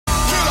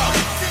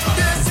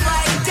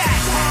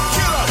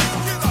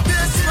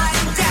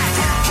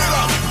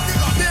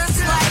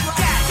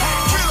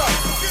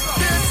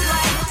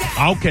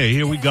Okay,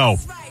 here we go.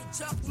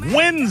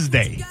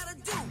 Wednesday.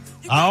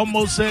 I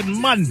almost said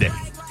Monday,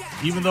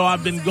 even though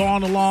I've been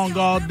gone along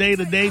all day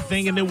today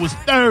thinking it was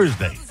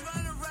Thursday.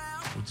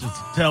 Which is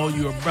to tell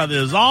you a brother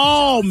is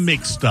all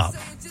mixed up.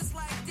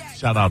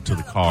 Shout out to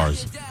the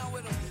Cars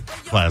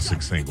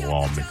classic single,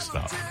 All Mixed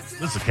Up.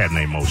 This is a cat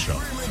named Mo Show.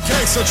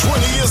 Gangsta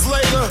 20 years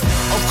later,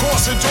 of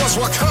course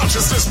endorsed while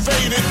consciousness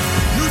faded.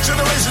 New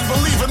generation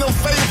believe in them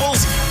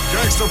fables.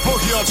 Gangsta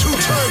Boogie on 2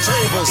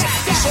 turntables.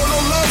 Show no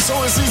love, so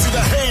it's easy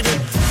to hate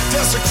it.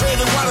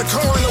 Desecrated while the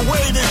coroner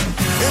waited.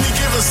 Any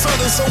given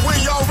Sunday, so where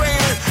y'all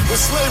ran? With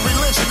slavery,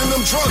 lynching, and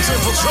them drugs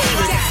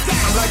infiltrated.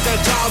 I'm like that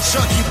doll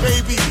Chucky,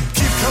 baby.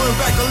 Keep coming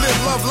back to live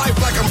love life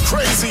like I'm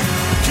crazy.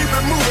 Keep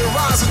it moving,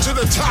 rising to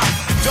the top.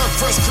 Duck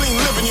fresh, clean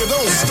living, you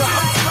don't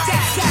stop.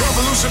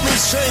 Revolution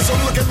means change,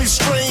 don't look at me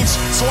strange.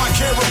 So I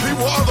can't repeat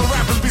what other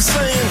rappers be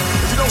saying.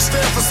 If you don't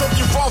stand for something,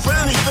 you fall for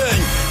anything.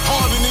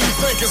 Harder than you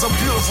think is a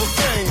beautiful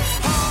thing.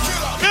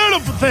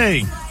 Beautiful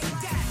thing.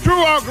 Drew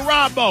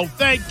Garabo,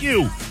 thank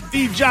you.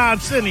 D. John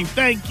Sinning,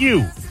 thank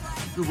you.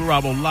 Drew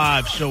Garabo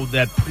live show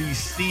that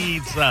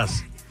precedes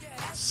us,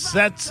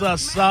 sets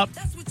us up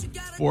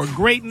for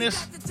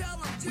greatness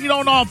we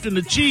don't often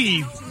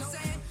achieve,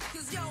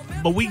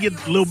 but we get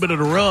a little bit of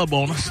the rub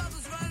on us.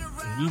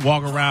 We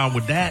walk around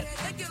with that,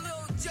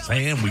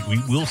 saying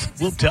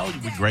we'll tell you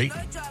we're great.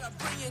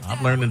 I've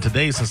learned in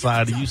today's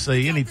society, you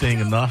say anything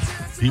enough,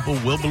 people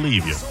will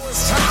believe you. So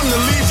it's time to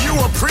leave you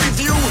a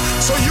preview,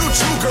 so you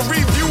too can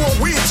review what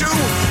we do.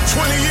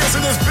 20 years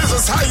in this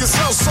business, how you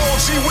sell soul,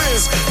 she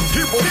wins.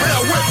 People bear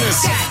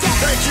witness.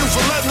 Thank you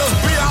for letting us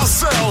be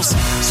ourselves.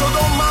 So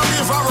don't mind me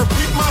if I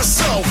repeat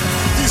myself.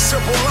 These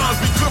simple lines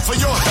be good for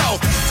your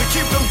health, to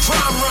keep them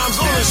crime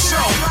rhymes on the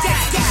shelf.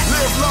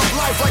 Live, love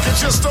life like you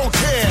just don't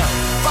care.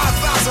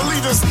 5,000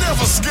 leaders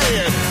never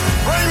scared.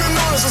 Raining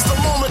on us is the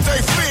moment they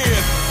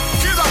feared.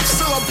 Get up,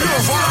 still a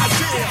beautiful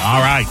idea.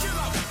 All right.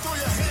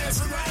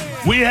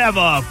 We have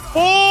a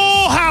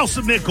full house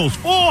of Nichols.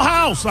 Full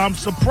house. I'm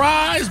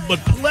surprised, but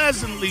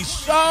pleasantly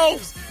so.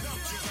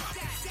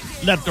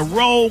 Let the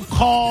roll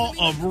call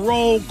of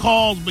roll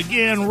calls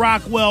begin.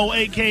 Rockwell,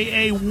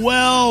 a.k.a.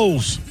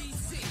 Wells.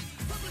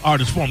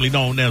 Artist formerly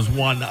known as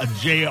One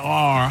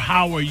JR.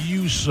 How are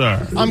you,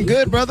 sir? I'm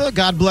good, brother.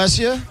 God bless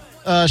you.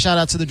 Shout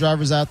out to the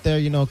drivers out there.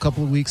 You know, a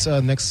couple of weeks,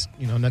 next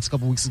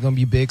couple of weeks is going to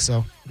be big,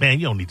 so. Man,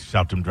 you don't need to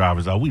shout them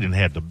drivers out. We done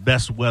had the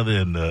best weather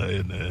in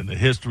the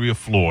history of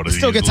Florida. It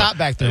still gets hot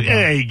back there, bro. It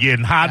ain't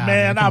getting hot, Nah,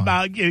 man.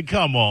 man,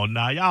 Come on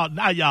now.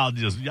 Y'all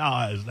is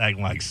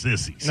acting like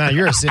sissies. Nah,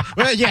 you're a sissy.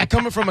 Well, yeah,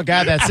 coming from a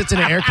guy that sits in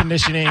an air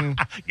conditioning.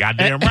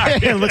 Goddamn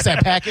right. and looks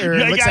at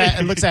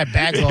looks at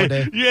bags all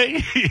day.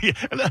 Yeah.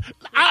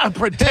 I'm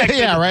protecting.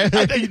 Yeah, right.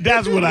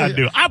 That's what I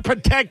do. I'm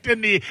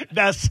protecting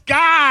the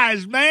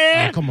skies,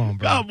 man. Oh, come on,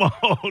 bro. Come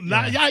on.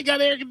 Now, y'all ain't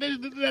got air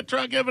conditioning in that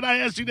truck. Haven't I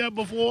asked you that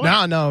before?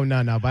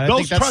 No. But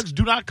those trucks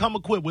do not come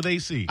equipped with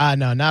AC.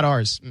 No, not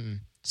ours. Mm-mm.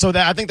 So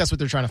I think that's what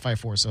they're trying to fight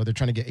for. So they're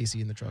trying to get AC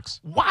in the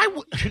trucks. Why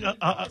would?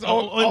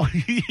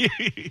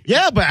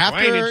 Yeah, but after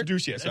I ain't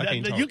introduced yet, so I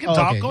can't talk. You can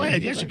talk. Okay. Go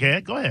ahead. Yes, you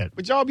can. Go ahead.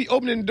 But y'all be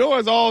opening the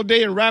doors all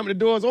day and ramming the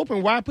doors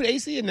open. Why put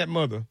AC in that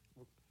mother?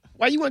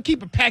 Why you want to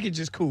keep a package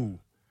as cool?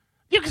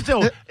 You can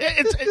still.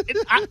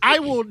 I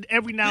will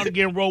every now and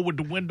again roll with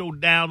the window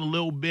down a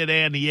little bit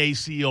and the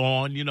AC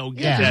on. You know,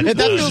 get that.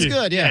 That feels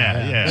good.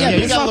 Yeah. Yeah, you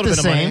it's got a not little the bit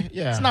of money. same.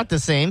 Yeah. It's not the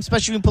same,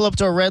 especially when you pull up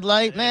to a red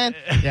light, man.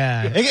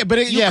 Yeah,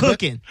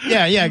 cooking.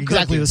 Exactly.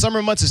 Cooking. The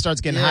summer months, it starts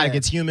getting hot. Yeah. It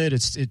gets humid.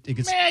 It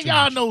gets. Man, too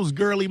y'all much. know those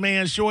girly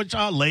man shorts.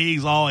 Y'all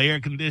legs all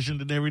air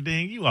conditioned and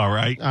everything. You all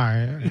right? All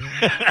right.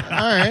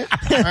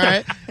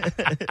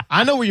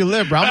 I know where you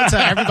live, bro. I'm gonna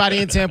tell everybody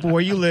in Tampa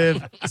where you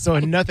live, so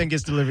nothing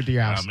gets delivered to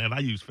your house. Man,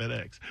 I use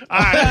FedEx. All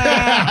right.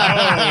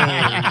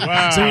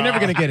 Wow. So you're never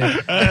gonna get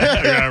it.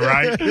 Yeah,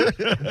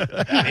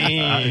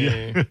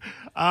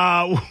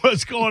 right.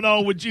 What's going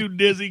on with you,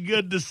 Dizzy?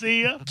 Good to see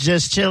you.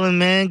 Just chilling,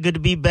 man. Good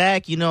to be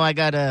back. You know, I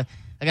gotta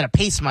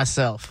pace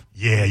myself.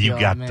 Yeah, Dizzy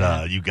got to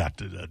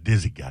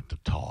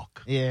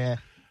talk. Yeah.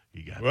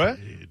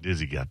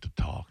 Dizzy got to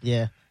talk.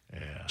 Yeah. Yeah.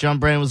 John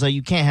Brand was like,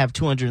 you can't have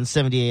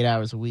 278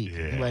 hours a week.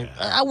 Yeah. Like,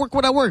 I work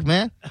what I work,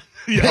 man.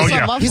 Yeah,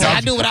 He's like,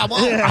 I do what I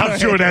want. I'm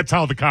sure that's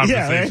how the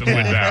conversation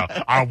went down.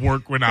 I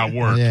work when I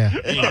work. Yeah.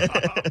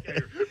 Okay.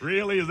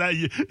 Really? Is that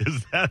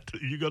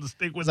you going to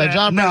stick with It's like, that?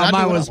 John, No, I do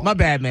mine what I was want. my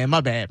bad, man.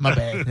 My bad.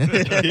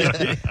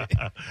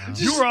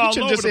 You were all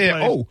You over just the said,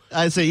 place. oh.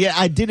 I said, yeah,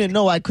 I didn't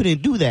know I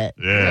couldn't do that.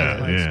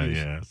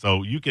 Yeah.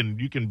 So you can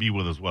be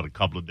with us, a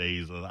couple of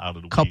days out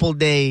of the Couple week?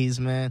 days,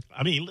 man.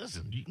 I mean,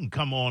 listen, you can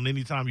come on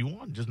anytime you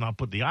want, just not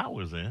put the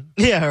hours in.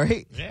 Yeah,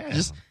 right? Yeah.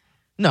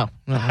 No,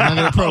 I'm not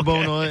going to pro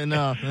bono it,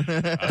 no.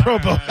 Pro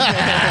bono.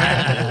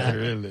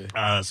 Really?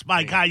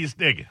 Spike, how you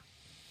sticking?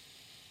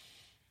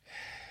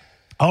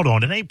 Hold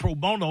on, it ain't pro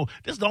bono.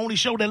 This is the only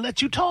show that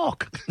lets you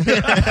talk.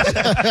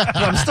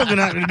 I'm still going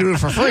to have to do it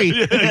for free.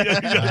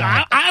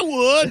 I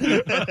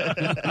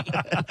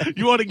would.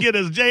 You want to get,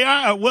 as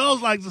J.R.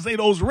 Wells likes to say,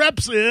 those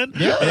reps in.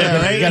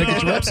 Yeah, right. You got to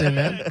get your reps in,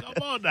 man. Come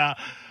on now.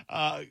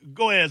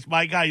 Go ahead,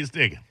 Spike. How you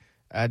sticking?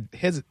 I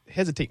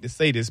hesitate to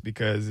say this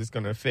because it's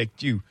going to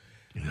affect you.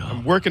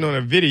 I'm working on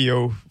a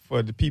video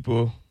for the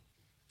people,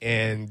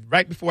 and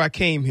right before I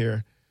came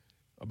here,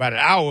 about an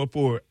hour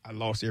before, I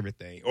lost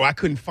everything, or I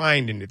couldn't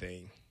find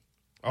anything.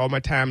 All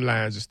my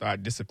timelines just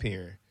started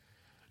disappearing.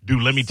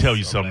 Dude, let me tell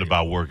you something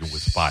about working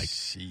with Spike.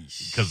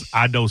 Because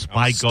I know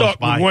Spike goes Stuck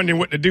Spike. with wondering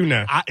what to do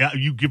now.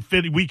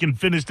 We can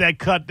finish that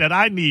cut that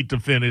I need to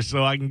finish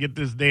so I can get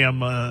this damn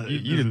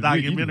this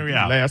documentary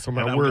out. Last on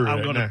my word.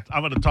 I'm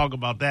gonna talk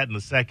about that in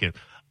a second.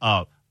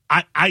 I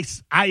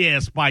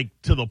asked Spike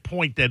to the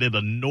point that it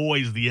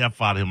annoys the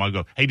F out of him. I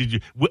go, hey,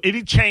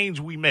 any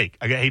change we make?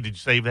 I go, hey, did you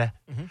save that?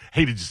 Mm-hmm.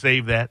 Hey, did you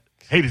save that?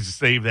 Hey, did you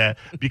save that?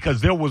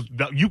 Because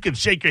you can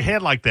shake your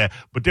head like that,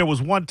 but there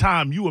was one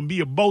time you and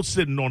me are both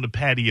sitting on the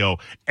patio,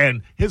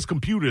 and his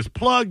computer is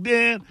plugged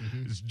in,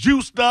 it's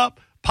juiced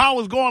up,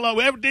 power's going on,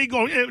 everything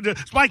going.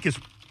 Spike is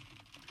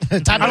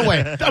Type it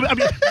away. I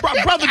mean,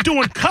 brother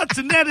doing cuts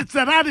and edits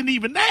that I didn't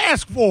even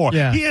ask for.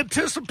 Yeah. He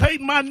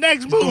anticipating my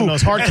next move. Doing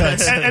those hard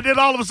cuts. And then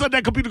all of a sudden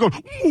that computer goes,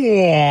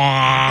 Oh,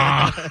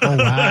 wow.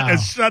 and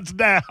shuts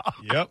down.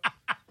 Yep.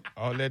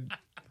 All that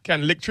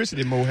kind of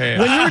electricity Mo had.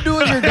 When you were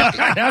doing your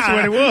That's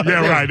what it was.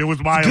 Yeah, right. It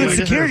was my Good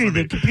security.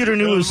 The computer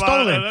knew it was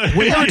stolen.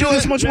 when you were doing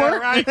this much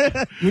work, right.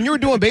 when you were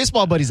doing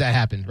baseball buddies, that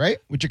happened, right?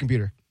 With your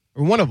computer.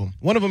 Or one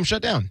of them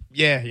shut down.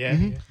 Yeah. He had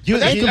computers-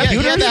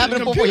 that happen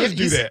before. computers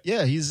do that.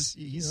 Yeah, he's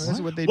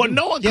That's what they Well,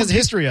 do. he has a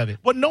history of it.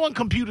 Well, knowing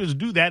computers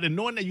do that and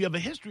knowing that you have a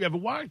history of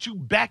it, why aren't you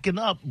backing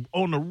up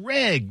on the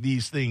reg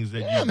these things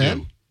that you man.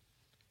 do?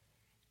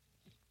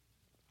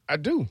 I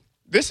do.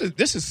 This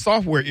is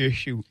software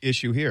issue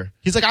here.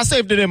 He's like, I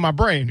saved it in my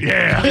brain.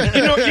 Yeah.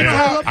 You know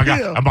how I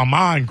got my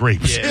mind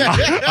grapes.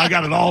 I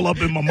got it all up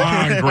in my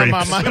mind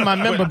grapes. my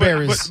member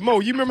berries. But Mo,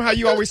 you remember how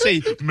you always say,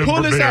 pull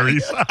Member this out.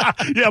 berries.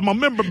 Yeah, my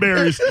member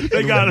berries.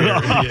 They got it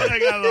all. They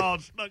got it all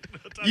stuck.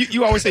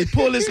 You always say,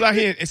 pull this out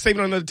here and save it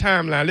on another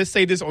timeline. Let's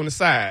say this on the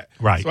side.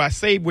 Right. So I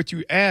saved what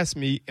you asked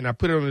me, and I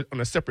put it on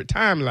a separate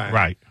timeline.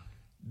 Right.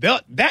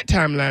 That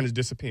timeline is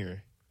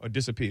disappearing or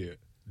disappeared.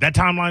 That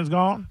timeline's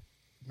gone?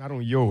 Not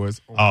on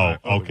yours. On Oh, my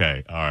other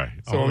okay. All right.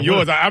 So on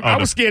yours, I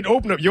was scared to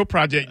open up your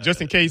project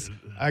just in case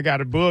I got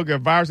a bug or a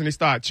virus and they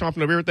start chomping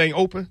up everything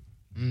open.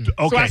 Okay.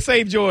 So I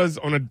saved yours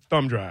on a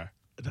thumb drive.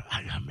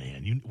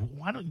 Man,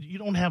 you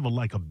don't have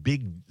a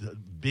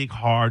big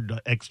hard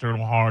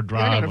external hard Yeah,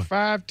 I drive? got a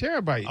 5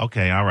 terabyte.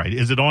 Okay, all right.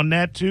 Is it on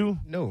that too?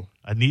 No.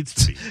 It needs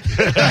to be.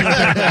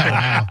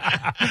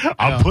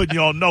 I'm putting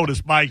you on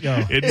notice, Mike.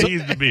 It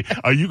needs to be.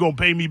 Are you gonna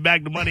pay me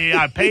back the money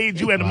I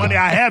paid you and the money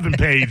I haven't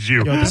paid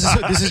you? Yo,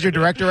 this is your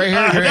director right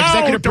here. Your No,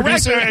 executive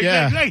director, producer.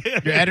 Yeah.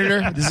 executive. Your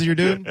editor. This is your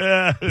dude.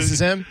 This is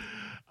him.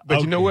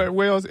 But you know what,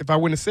 Wells? If I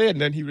wouldn't have said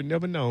nothing, he would have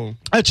never known.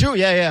 True.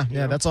 Yeah.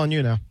 That's on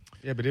you now.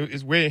 Yeah, but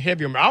it's way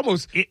heavy on me. I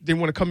almost didn't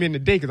want to come in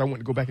today because I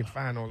wanted to go back and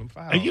find all them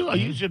files.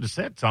 You should have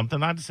said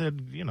something. I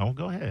said,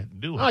 go ahead,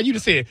 do it. Oh, you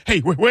just said, hey,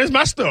 where's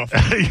my stuff?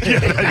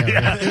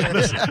 Yeah.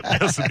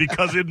 Listen,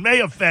 because it may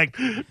affect,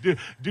 dude.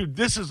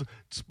 This is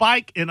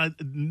Spike, and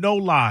no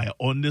lie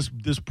on this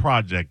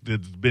project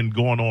that's been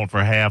going on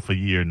for half a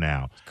year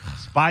now.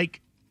 Spike,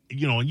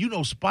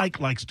 Spike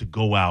likes to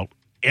go out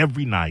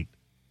every night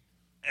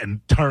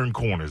and turn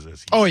corners.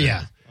 As he says.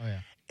 Yeah.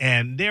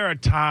 And there are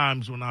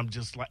times when I'm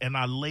just like, and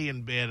I lay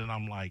in bed and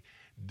I'm like,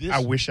 I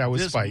wish I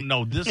was Spike.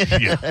 No, this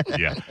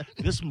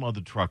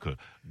mother trucker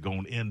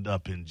gonna end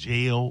up in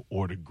jail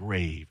or the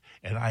grave,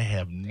 and I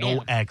have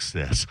no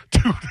access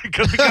to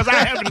because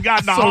I haven't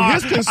gotten the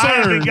hard. His concern, I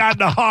haven't gotten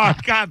the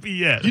hard copy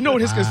yet. You know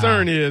what his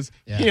concern is?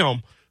 Yeah.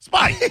 Him.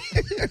 Spike.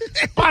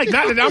 Spike,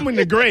 not that I'm in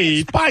the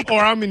grave, Spike, or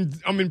I'm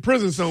in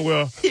prison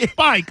somewhere.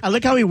 Spike. I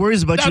like how he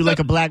worries about you like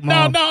a black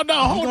mom. No. You're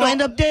Hold gonna on.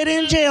 end up dead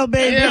in jail,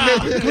 baby.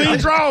 Yeah, clean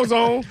drawers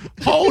on.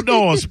 Hold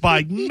on,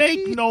 Spike.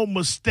 Make no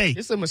mistake.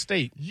 It's a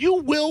mistake.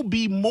 You will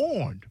be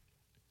mourned.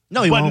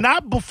 No, he But won't.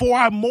 not before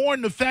I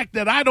mourn the fact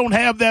that I don't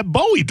have that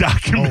Bowie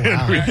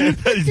documentary.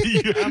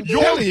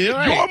 telling you,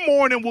 right. Your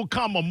mourning will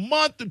come a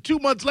month or 2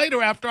 months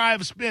later after I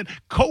have spent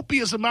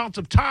copious amounts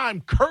of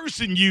time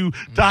cursing you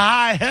to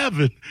high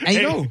heaven.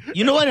 And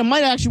you know what? It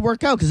might actually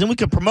work out because then we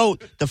could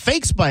promote the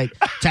fake Spike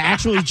to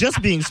actually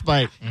just being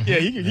Spike. Yeah,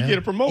 you get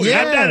a promotion.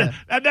 Yeah.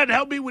 That doesn't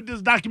help me with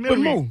this documentary.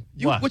 But Mo,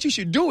 What? what you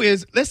should do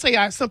is, let's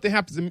say something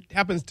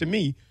happens to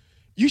me,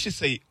 you should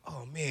say,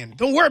 "Oh man,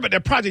 don't worry about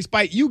that Project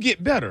Spike. You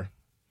get better."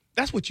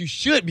 That's what you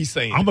should be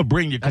saying. I'm going to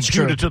bring your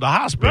computer true. to the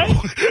hospital.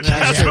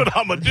 That's what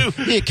I'm going to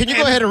do. Yeah, can you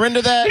go ahead and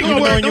render that? Don't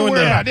Even worry, though you in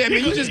about there. that,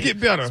 man. You just get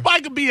better.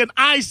 Spike could be in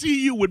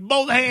ICU with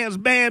both hands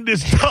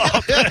bandaged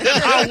up.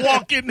 I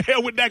walk in there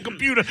with that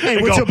computer.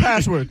 Hey, what's your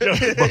password?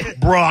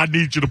 Bro, I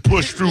need you to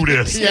push through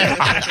this. Yeah.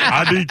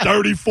 I need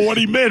 30,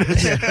 40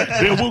 minutes.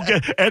 Then we'll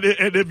get, and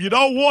if you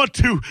don't want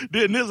to,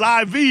 then this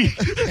IV.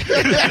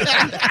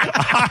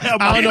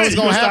 I don't know what's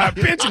gonna Start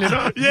happen. pinching it,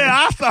 huh?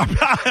 Yeah,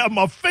 I have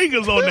my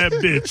fingers on that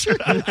bitch.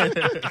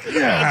 Let's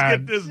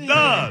get this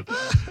done.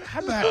 How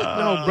about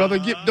no, brother?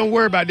 Don't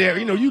worry about that.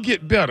 You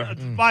get better.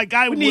 Mike,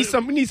 We need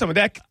some of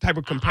that type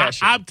of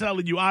compassion. I'm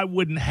telling you, I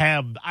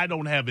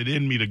don't have it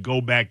in me to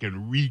go back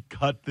and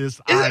recut this.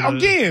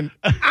 Again,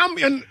 I'm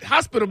in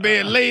hospital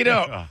bed laid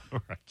up.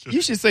 Right,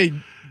 You should say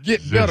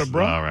get better,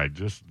 bro. All right,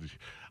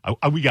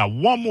 we got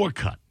one more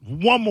cut,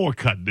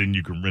 then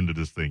you can render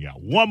this thing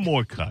out. One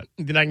more cut.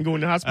 Then I can go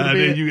in the hospital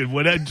Then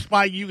bed.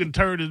 Spike, you can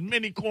turn as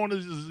many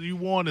corners as you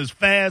want, as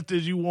fast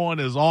as you want,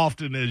 as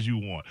often as you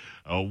want.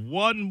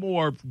 One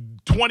more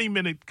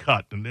 20-minute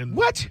cut, and then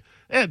What?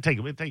 Take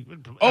it.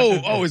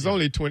 It's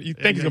only 20. You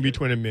think it's gonna be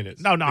 20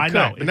 minutes? No, I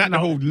know. But not the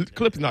whole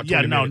clip. Is not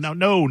 20 minutes.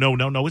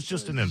 No. It's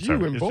just an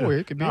insert. You and Bowie,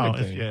 it could be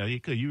anything. Yeah, you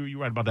could. You're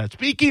right about that.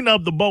 Speaking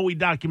of the Bowie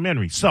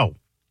documentary, so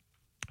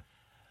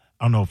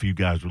I don't know if you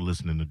guys were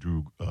listening to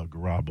Drew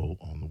Garabo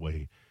on the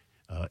way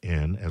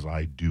in, as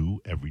I do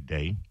every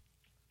day,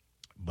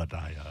 but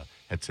I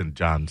had sent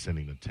John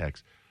a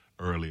text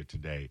earlier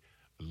today,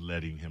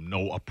 letting him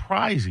know,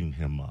 apprising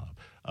him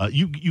of.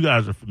 You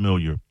guys are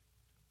familiar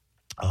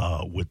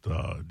with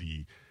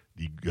the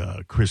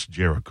Chris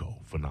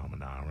Jericho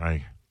phenomenon,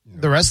 right?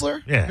 The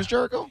wrestler? Yeah. Chris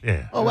Jericho?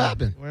 Yeah. Oh, what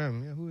happened? Well,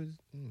 who is?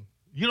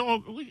 You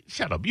know,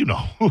 shut up. You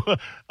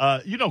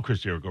know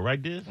Chris Jericho,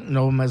 right, Diz?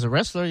 Know him as a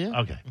wrestler, yeah.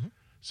 Okay.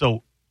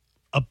 So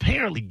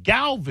apparently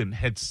Galvin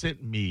had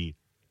sent me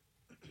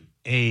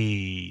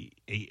an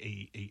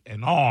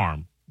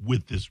arm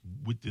with this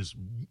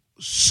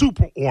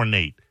super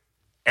ornate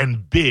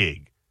and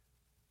big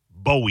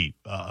Bowie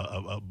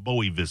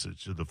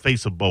visage, the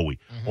face of Bowie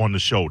on the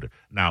shoulder.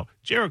 Now,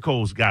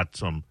 Jericho's got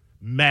some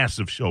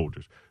massive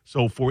shoulders.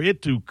 So for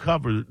it to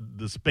cover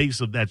the space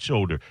of that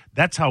shoulder,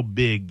 that's how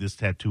big this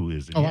tattoo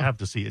is. And you have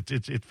to see it.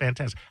 It's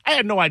fantastic. I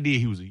had no idea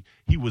he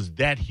was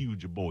that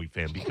huge a Bowie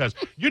fan, because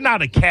you're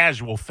not a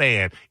casual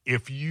fan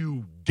if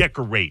you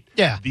decorate.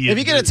 Yeah. If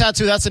you get a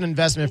tattoo, that's an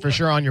investment for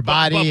sure on your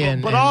body.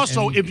 But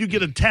also, if you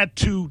get a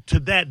tattoo to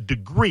that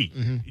degree,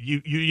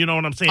 you know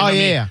what I'm saying? Oh, I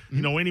mean, yeah.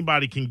 You know,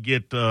 anybody can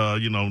get, no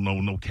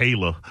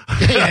Kayla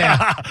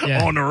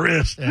Yeah. on the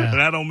wrist. Yeah.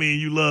 That don't mean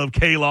you love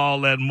Kayla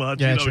all that much.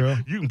 Yeah, true.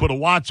 You can put a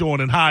watch on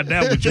and hide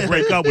that, but you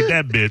break up with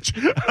that bitch.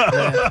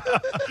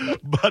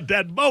 But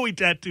that Bowie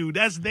tattoo,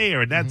 that's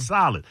there, and that's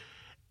solid.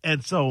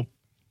 And so,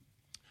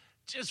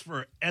 just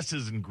for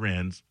S's and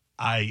grins,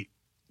 I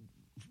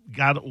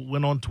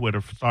went on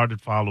Twitter,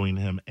 started following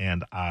him,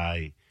 and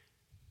I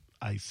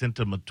sent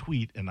him a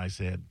tweet, and I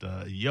said,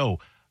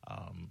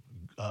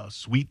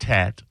 sweet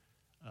tat,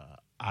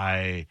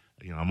 I'm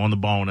on the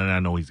bone, and I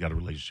know he's got a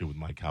relationship with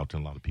Mike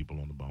Houghton, a lot of people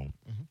on the bone.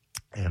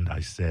 And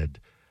I said,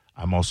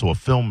 I'm also a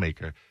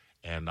filmmaker,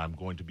 and I'm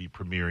going to be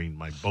premiering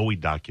my Bowie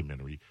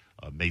documentary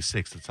May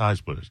 6th at Side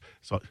Splitters.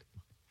 So,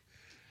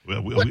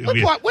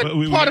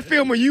 What part of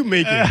film are you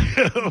making?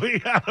 we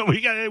got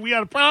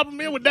a problem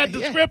here with that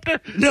descriptor.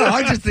 No,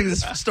 I just think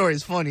this story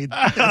is funny.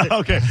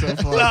 Okay,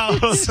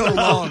 So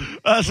long.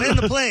 Land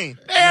the plane.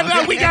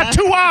 Man, we got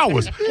 2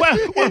 hours.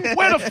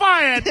 Where the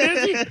fire at,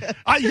 Dizzy?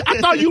 I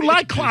thought you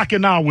liked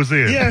clocking hours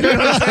in. Yeah.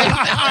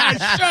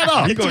 Shut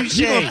up. You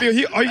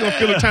gonna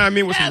fill the time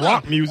in with some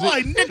rock music?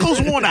 Boy, Nichols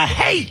want to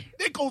hate.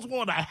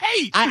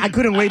 I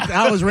couldn't wait.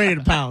 I was ready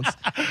to pounce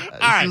as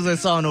soon as I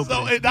saw an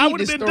opening. So I would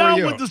have been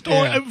done with the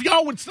story. Yeah. If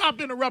y'all would stop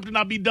interrupting,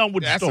 I'd be done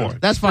with the story.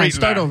 That's fine.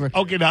 Start over.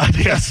 Okay, now,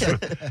 yes.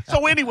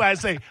 So anyway, I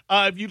say,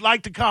 if you'd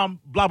like to come,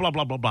 blah, blah,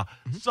 blah, blah, blah.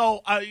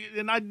 So,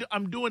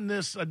 I'm doing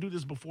this. I do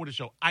this before the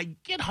show. I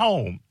get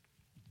home,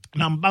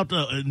 and I'm about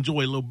to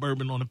enjoy a little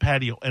bourbon on the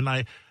patio, and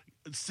I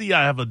see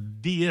I have a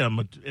DM,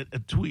 a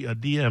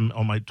DM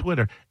on my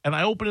Twitter, and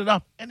I open it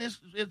up, and it's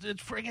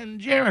friggin'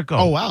 Jericho.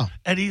 Oh, wow.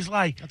 And he's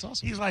like, that's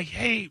awesome. He's like,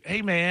 hey,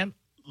 man,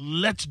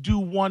 let's do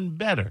one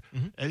better.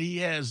 And he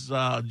has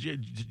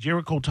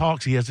Jericho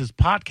Talks. He has his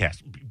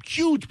podcast,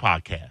 huge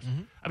podcast.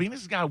 I mean,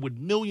 this guy with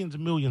millions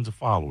and millions of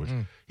followers.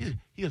 He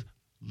has.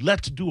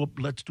 Let's do a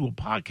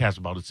podcast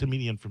about it. Send me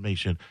the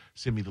information.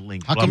 Send me the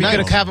link. How come you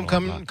could have him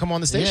come on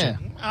the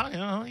station?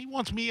 He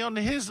wants me on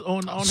his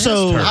turn.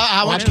 So,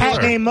 a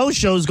cat named Mo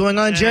show is going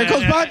on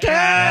Jericho's podcast.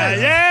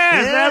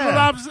 That's what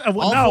I'm saying.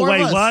 What?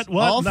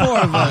 All 4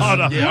 of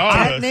us.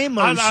 Cat named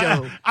Mo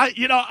show.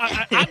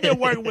 I've been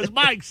working with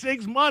Mike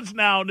 6 months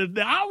now. And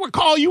I don't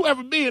recall you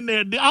ever being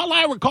there. All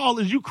I recall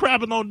is you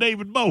crapping on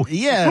David Bowie.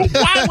 Yeah.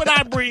 Why would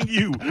I bring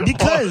you?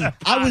 Because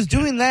I was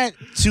doing that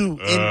to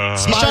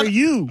inspire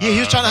you. Yeah, he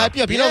was trying to hype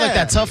you up. You know, like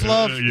that tough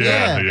love.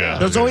 Yeah.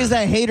 There's always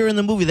that hater in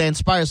the movie that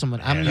inspires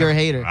someone. I'm your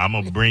hater. I'm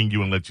going to bring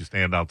you and let you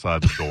stand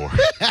outside the door.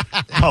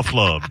 Tough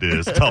love,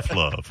 Diz. Tough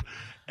love.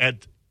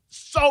 And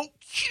so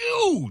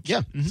huge.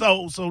 Yeah.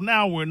 So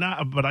now we're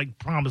not, but I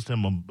promised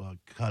him a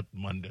cut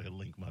Monday, a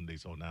link Monday.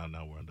 So now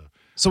we're under.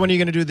 So when are you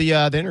going to do the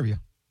interview?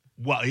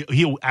 Well,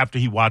 after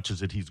he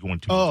watches it, he's going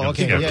to. Oh,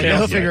 okay. Yeah,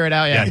 he'll figure it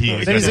out. Yeah. Then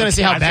he's going to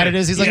see how bad it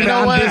is. He's like, you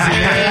know I'm what? busy.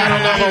 I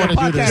don't know if I want to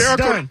do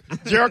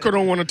this. Jericho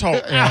don't want to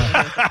talk.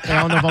 I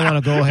don't know if I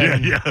want to go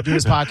ahead and do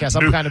this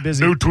podcast. I'm kind of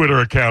busy. New Twitter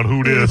account.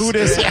 Who this?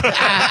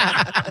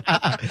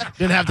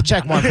 Didn't have to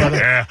check mark, brother.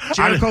 Yeah.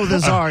 Jericho the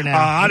Czar now.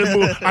 I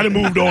done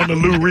moved on to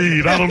Lou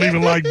Reed. I don't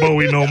even like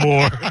Bowie no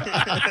more.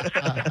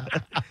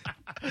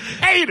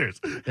 Haters.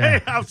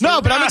 Hey,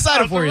 No, but I'm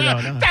excited for you, though.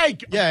 No.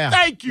 Thank you. Yeah.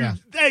 Thank you. Yeah.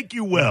 Thank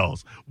you,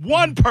 Wells.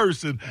 One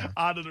person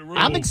out of the room.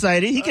 I'm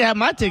excited. He can have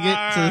my ticket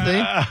to the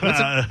thing.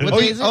 What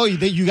day is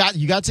it?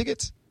 You got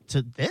tickets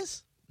To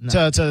this?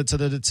 No. to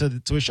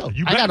a show.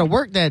 I got to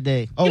work that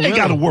day. Oh, You ain't really?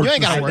 gotta work. You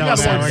ain't got to work. You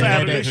gotta work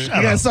Saturday. Saturday.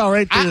 You guys saw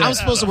right through I'm that.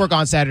 supposed to work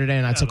on Saturday,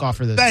 and I took off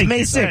for this. Thank May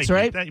you, 6th, thank you,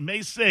 right? thank you. May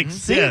 6th,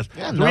 See? yes.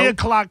 Yeah, 3 no.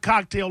 o'clock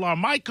cocktail hour.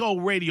 Michael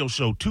radio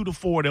show, 2 to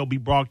 4. They'll be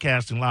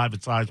broadcasting live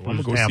at Side Sports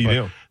I'm gonna go see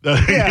Tampa.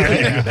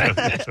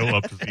 Show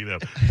up to see them.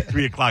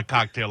 3 o'clock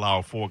cocktail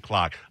hour, 4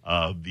 o'clock.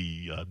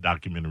 The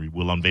documentary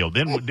will unveil.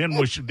 Then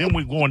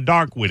we're going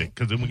dark with it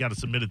because then we got to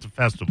submit it to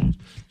festivals.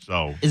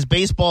 So Is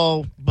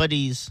Baseball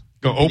Buddies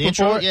Go the open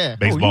intro? for it? Yeah.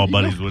 baseball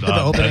buddies with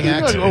the opening You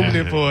act. know the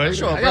opening for it.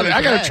 Sure, I got a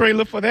brother.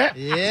 trailer for that.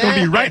 Yeah. It's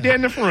gonna be right there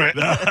in the front.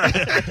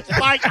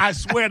 Mike, I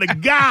swear to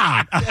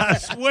God,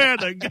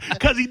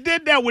 because he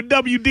did that with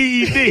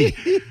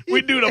WDED.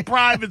 We do the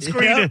private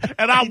screening, Yep.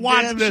 and I He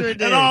watched damn it, sure and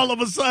did. all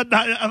of a sudden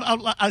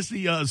I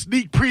see a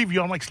sneak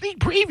preview. I'm like, sneak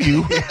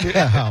preview?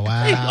 Oh,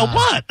 wow.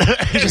 What?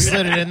 You just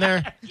slid it in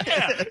there.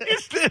 Yeah,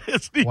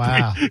 it's sneak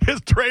Wow. preview. His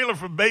trailer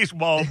for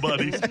Baseball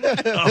Buddies, which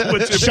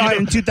if Shot you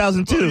in know-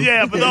 2002.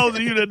 Yeah, for those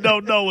of you that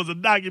don't know, was a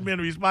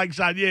documentary Spike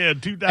shot, in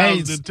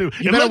 2002. you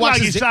It better looked watch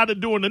like he this- shot it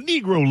during the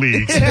Negro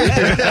Leagues.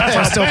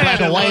 Still black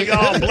and white.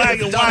 All black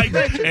and white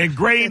and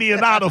grainy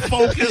and out of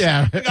focus.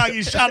 Yeah. Looked like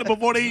he shot it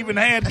before they even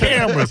had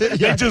cameras.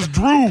 They just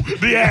drew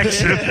the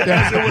action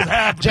as it was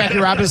happening. Jackie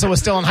Robinson was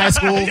still in high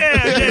school.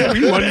 Yeah.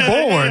 He wasn't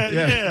born.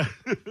 Yeah.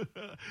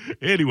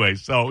 Anyway,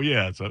 so you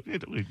So put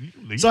it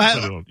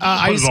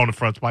are you- on the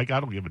front, Spike. I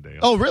don't give a damn.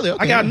 Oh, really?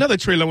 Okay. I got another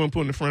trailer I want to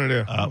put in the front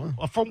of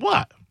there. From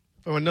what?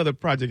 From another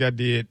project I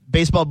did.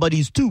 Baseball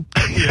Buddies 2.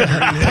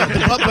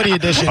 the Buck Buddy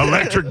edition.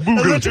 Electric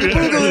Boogaloo.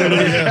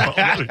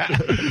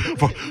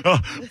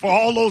 For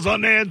all those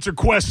unanswered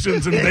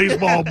questions in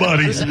Baseball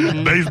Buddies.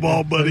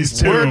 Baseball Buddies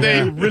too. Were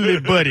they really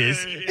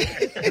buddies?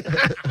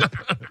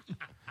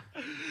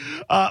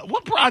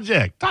 What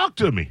project? Talk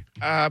to me.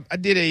 I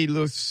did a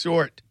little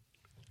short.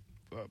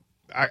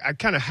 I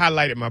kind of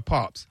highlighted my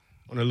pops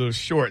on a little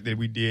short that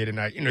we did,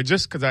 and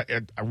just because I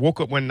woke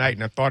up one night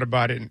and I thought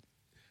about it,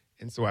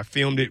 and so I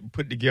filmed it,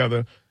 put it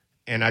together,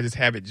 and I just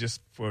have it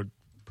just for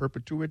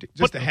perpetuity,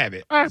 just to have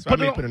it. All right, So put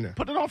I it may on. put it in there.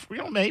 Put it on.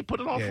 Put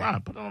it on Yeah.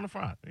 front. Put it on the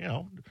front.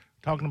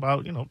 Talking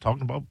about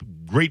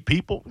great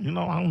people. I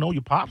don't know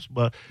your pops,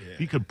 but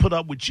he could put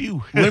up with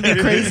you. Wouldn't it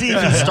be crazy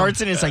if he starts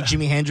and it's like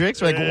Jimi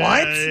Hendrix? We're like,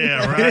 what?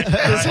 Yeah, right.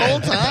 This whole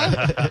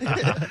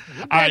time?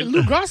 All right,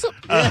 Lou Gossip?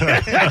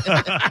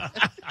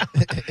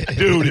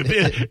 dude,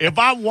 if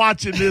I'm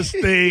watching this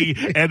thing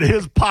and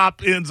his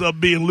pop ends up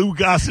being Lou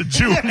Gossett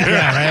Jr.,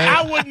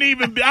 I wouldn't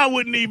even be.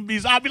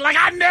 I'd be like,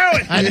 I knew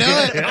it.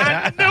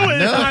 I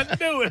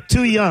knew it.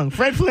 Too young.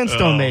 Fred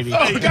Flintstone, maybe.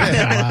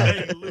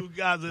 Hey, Lou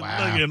Gossett,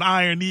 looking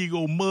Iron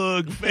Eagle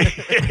mug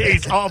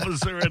face,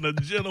 officer and a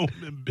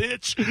gentleman,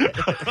 bitch.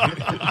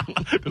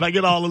 Did I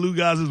get all of Lou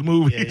Gossett's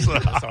movies? Yeah,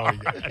 that's all you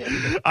got.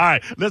 All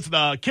right, let's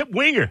Kip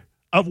Winger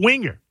of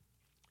Winger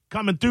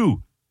coming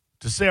through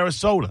to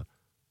Sarasota.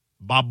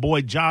 My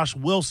boy Josh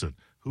Wilson,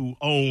 who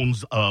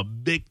owns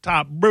Big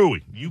Top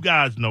Brewing. You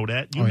guys know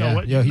that. You know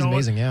it. Yeah, You he's know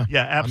amazing. it.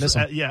 Yeah, I miss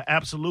him. Yeah,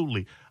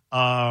 absolutely.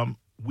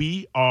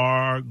 We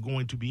are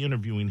going to be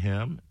interviewing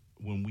him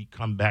when we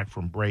come back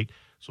from break.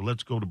 So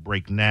let's go to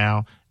break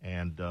now.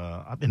 And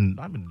I've been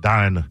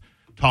dying to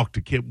talk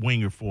to Kip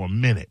Winger for a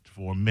minute.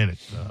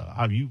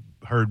 You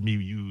heard me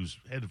use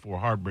Headed for a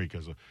Heartbreak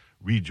as a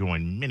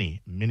rejoin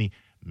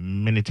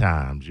many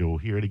times. You'll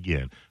hear it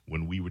again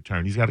when we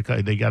return.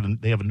 They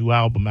have a new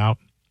album out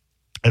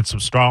and some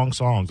strong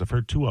songs. I've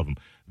heard 2 of them.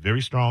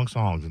 Very strong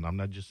songs, and I'm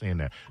not just saying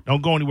that.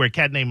 Don't go anywhere.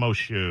 Cat Named Mo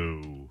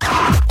Show.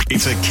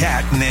 It's a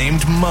cat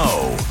named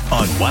Mo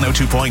on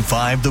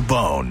 102.5 The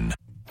Bone.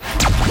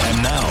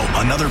 And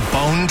now, another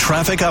Bone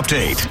traffic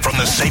update from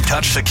the Safe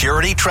Touch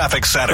Security Traffic Center.